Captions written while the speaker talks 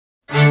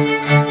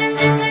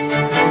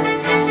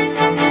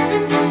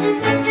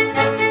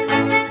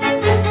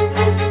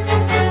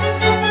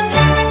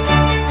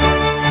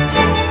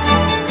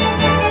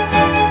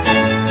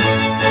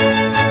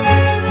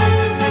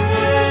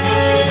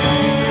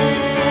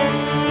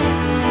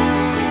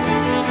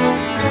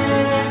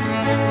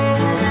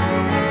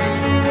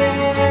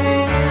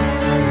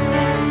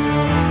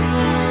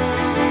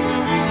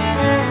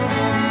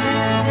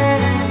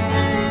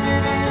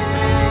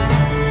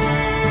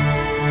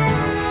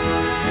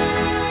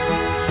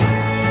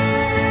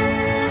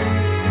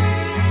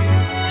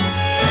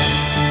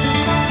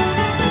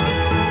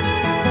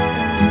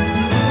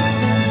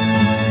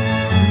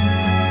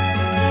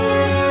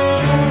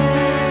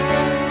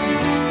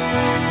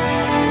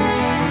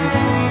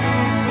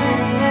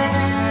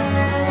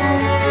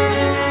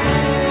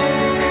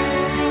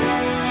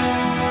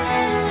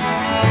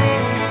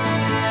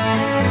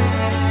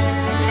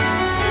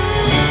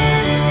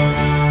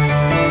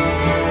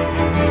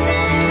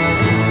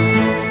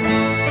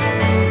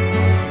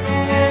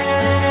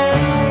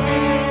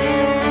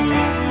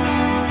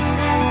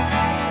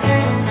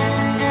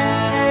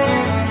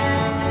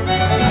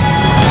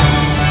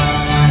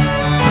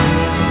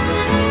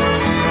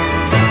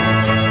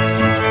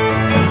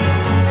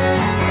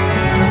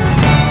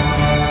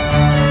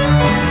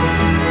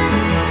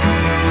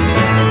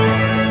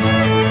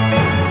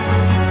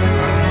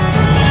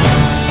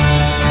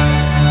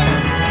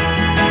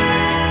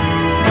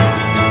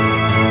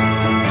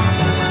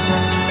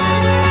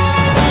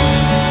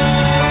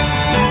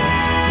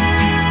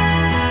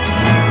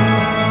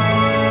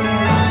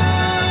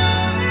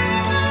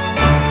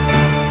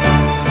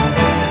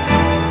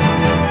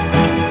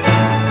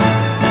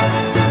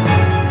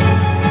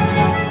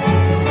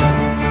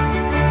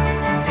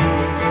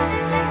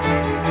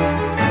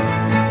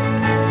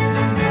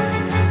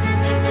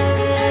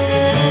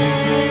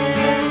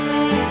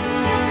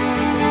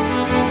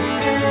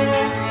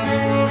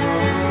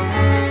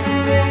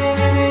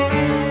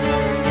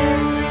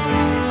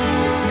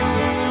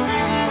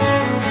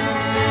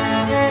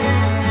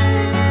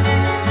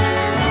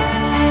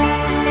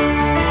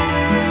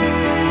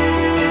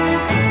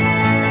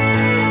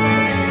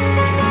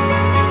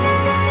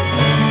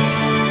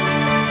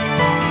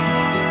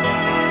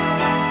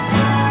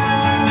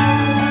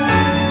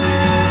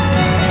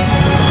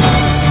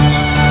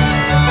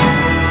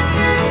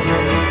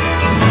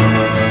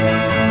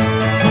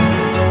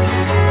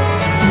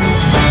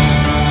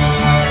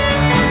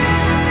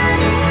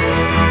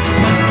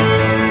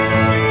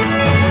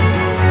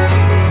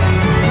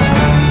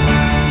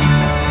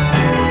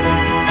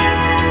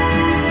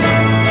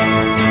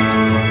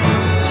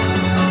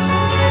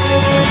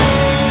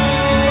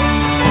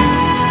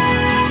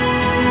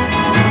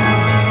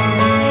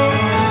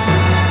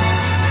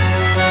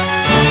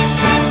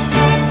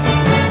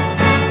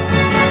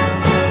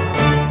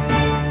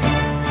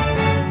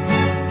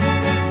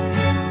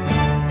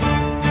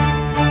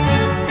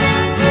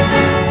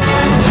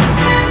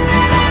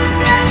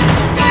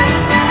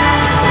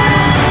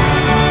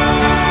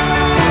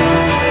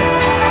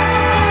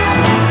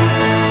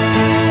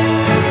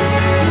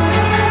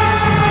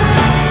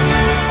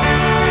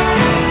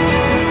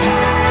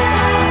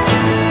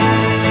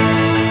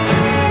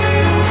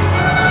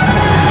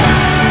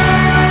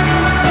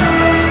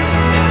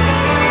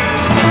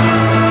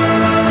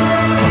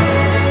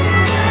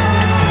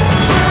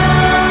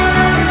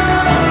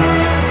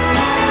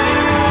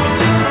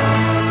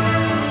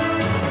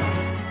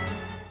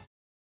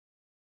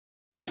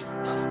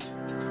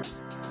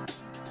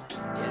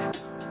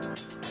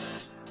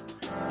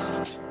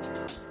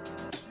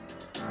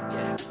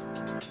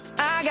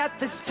got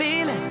this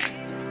feeling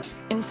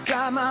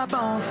inside my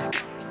bones.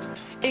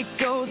 It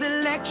goes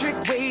electric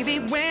wavy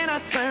when I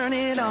turn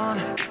it on.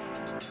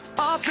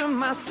 Off from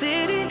my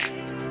city,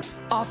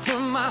 off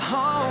from my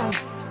home.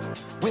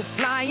 We're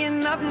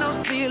flying up, no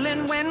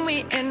ceiling when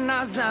we in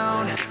our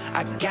zone.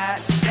 I got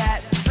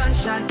that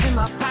sunshine in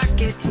my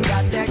pocket,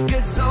 got that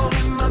good soul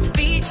in my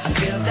feet. I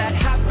feel that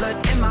hot blood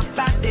in my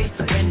body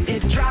when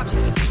it drops.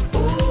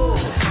 Ooh,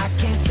 I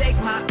can't take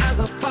my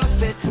eyes off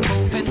of it,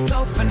 moving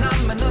so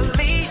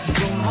phenomenally.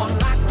 You're more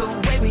like the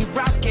way we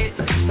rock it,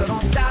 so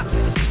don't stop.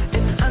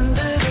 And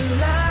under the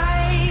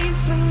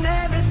lights when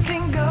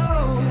everything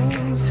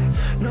goes,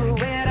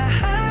 nowhere to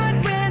hide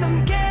when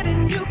I'm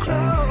getting you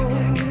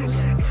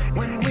close.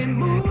 When we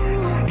move,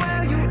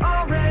 well, you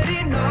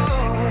already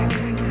know.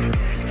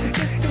 So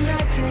just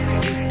imagine.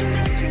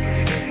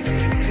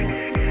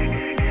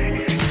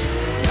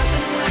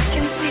 Nothing I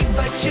can see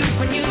but you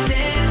when you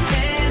dance,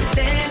 dance,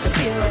 dance.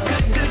 Feel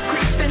good, good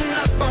creeping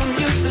up on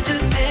you. So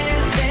just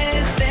dance,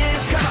 dance,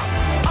 dance. Come on.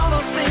 All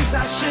those things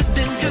I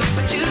shouldn't do,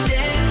 but you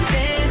dance,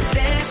 dance,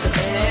 dance.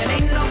 And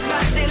ain't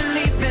nobody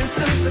leaving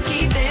soon, so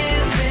keep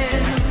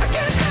dancing. I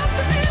can't stop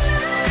the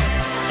feeling.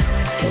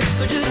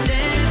 So just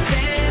dance,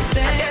 dance,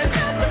 dance.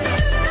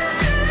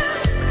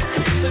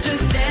 So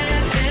just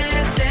dance,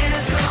 dance,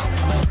 dance. Come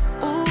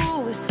on.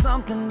 Ooh, it's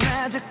something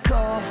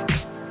magical.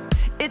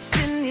 It's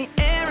in the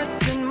air, it's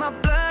in my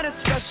blood,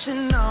 it's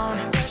rushing on.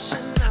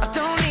 I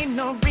don't need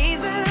no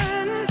reason,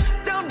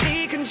 don't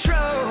need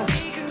control.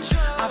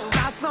 I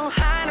fly so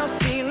high, no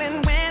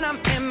ceiling when I'm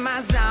in my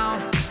zone.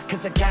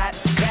 Cause I got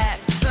that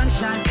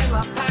sunshine in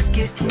my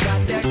pocket,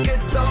 got that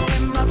good soul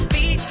in my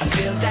feet. I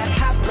feel that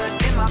hot blood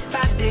in my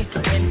body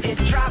when it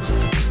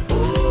drops.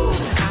 Ooh,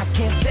 I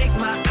can't take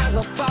my eyes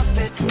off of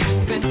it,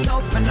 moving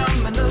so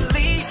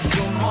phenomenally.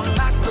 You're more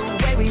like the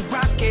way we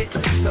rock it,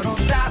 so don't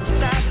stop,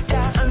 stop,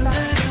 stop. Under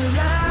the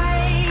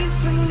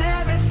lights when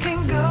everything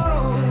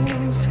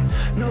goes,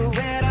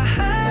 nowhere to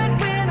hide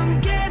when I'm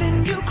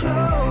getting you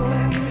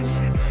close.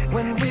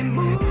 When we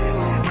move,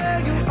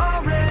 well, you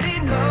already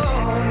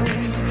know.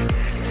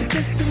 So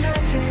just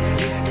imagine.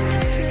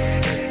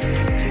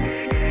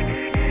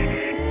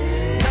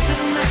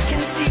 Nothing I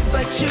can see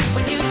but you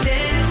when you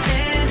dance,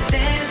 dance,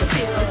 dance.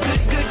 Feel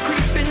good, good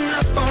creeping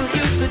up on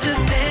you. So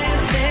just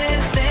dance,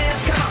 dance,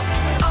 dance. Come on.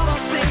 All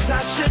those things I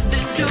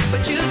shouldn't do,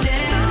 but you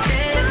dance,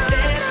 dance,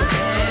 dance.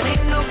 And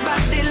ain't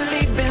nobody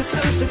leaving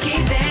soon, so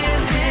keep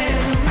dancing.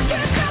 I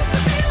can't stop the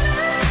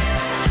feeling.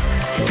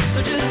 So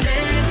just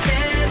dance,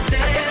 dance,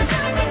 dance.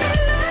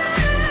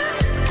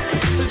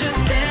 So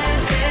just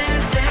dance,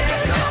 dance,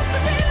 dance.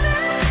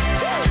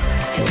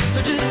 So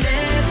just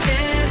dance,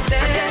 dance,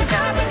 dance. I can't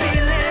stop the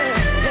feeling,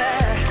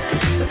 yeah.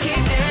 So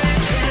keep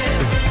dancing.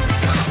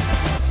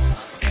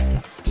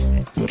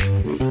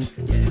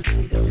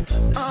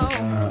 Oh,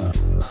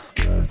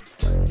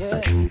 yeah,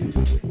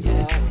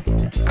 yeah.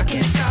 I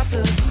can't stop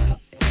the.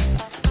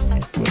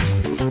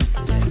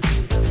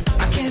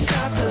 I can't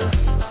stop the.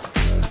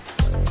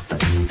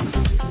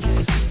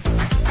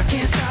 I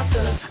can't stop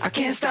the. I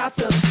can't stop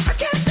the. I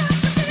can't stop the.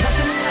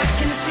 Nothing I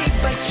can see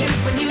but you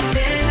when you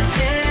dance,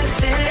 dance,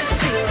 dance.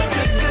 Feel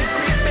good, good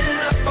creeping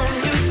up on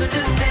you. So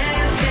just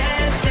dance,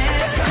 dance,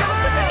 dance.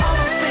 All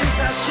those things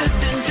I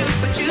shouldn't do,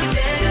 but you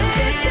dance,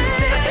 dance,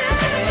 dance.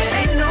 And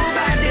ain't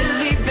nobody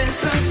leaving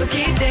soon, so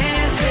keep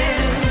dancing.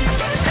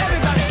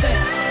 Everybody say.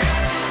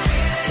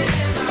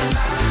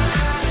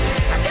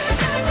 I can't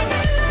stop the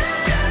feeling.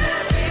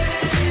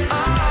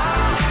 Oh,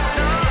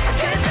 no, I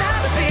can't stop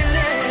the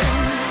feeling.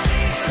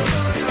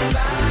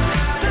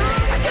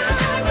 I can't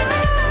stop the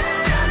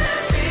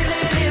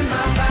feeling in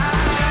my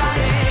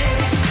body.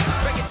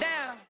 Break it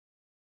down.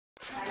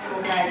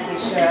 Egy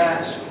kis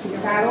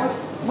fixálót.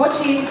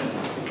 Bocsi!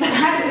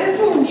 Hát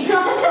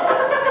fújja!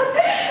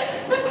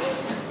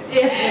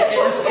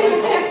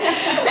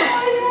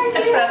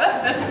 Ezt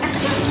felvetted?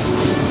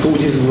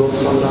 Úgy izgulok,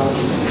 Szandrás.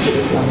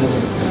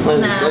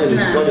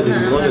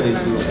 Nagyon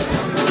izgulok.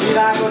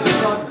 Világot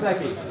is adsz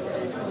neki?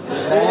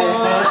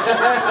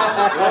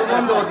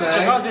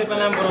 Csak azért, mert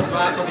nem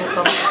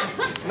borotválkozottam.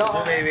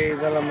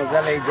 Szövévédelem az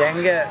elég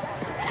gyenge.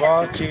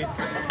 Kalcsit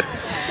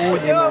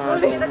úgy imádom,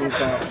 mint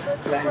a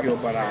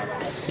legjobb barát.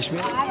 És mi?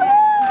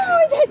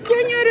 De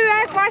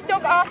gyönyörűek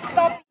vagytok, azt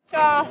a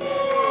p***a!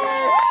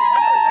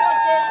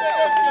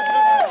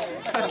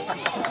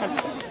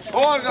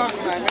 Hallgass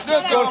meg!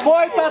 Akkor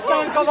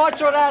folytatnánk a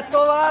vacsorát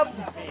tovább!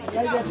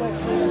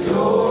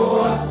 Jó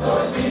az,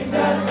 hogy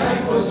mindent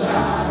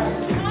megbocsáj,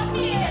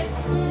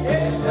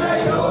 és te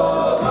jó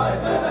vagy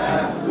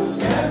velem,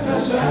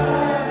 kedvesem.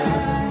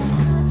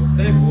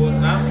 Szép volt,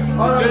 nem?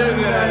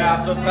 Görögőre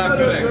játszották,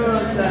 öreg.